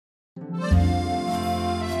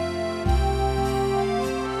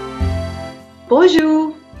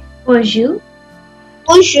Bonjour. Bonjour.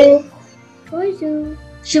 Bonjour. Bonjour.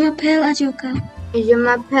 Je m'appelle Ajoka. Je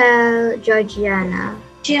m'appelle Georgiana.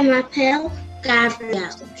 Je m'appelle Gabrielle.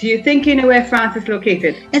 Do you think you know where France is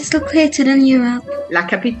located? It's located in Europe. La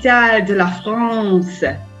capitale de la France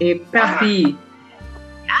est Paris.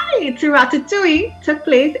 Hey, Ratatouille took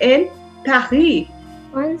place in Paris.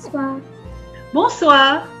 Bonsoir.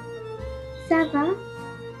 Bonsoir. Ça va?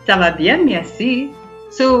 Ça va bien, merci.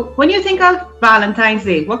 So, when you think of Valentine's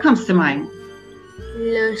Day, what comes to mind?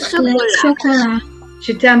 Le Le chocolat.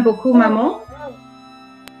 Je t'aime beaucoup, maman.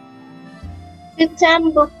 Je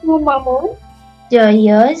t'aime beaucoup, maman.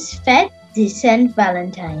 Joyeuse fête de Saint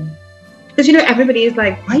Valentine. Because you know, everybody is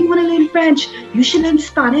like, why you want to learn French? You should learn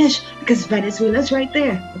Spanish because Venezuela's right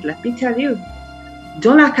there. But let me tell you,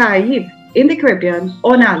 dans la Caraïbe, in the Caribbean,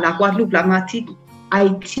 on a la Guadeloupe, la Martinique,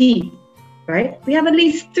 Haiti, right? We have at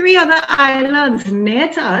least 3 other islands near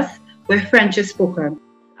to us where French is spoken.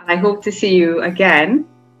 And I hope to see you again,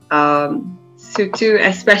 Saute,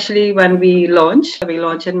 especially when we launch. We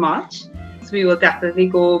launch in March. So we will definitely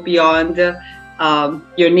go beyond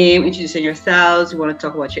your name, introducing yourselves. We want to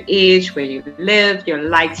talk about your age, where you live, your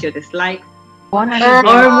likes, your dislikes. Au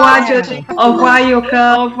revoir,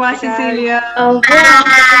 Yoka. Au revoir, Cecilia. Au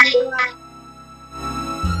revoir.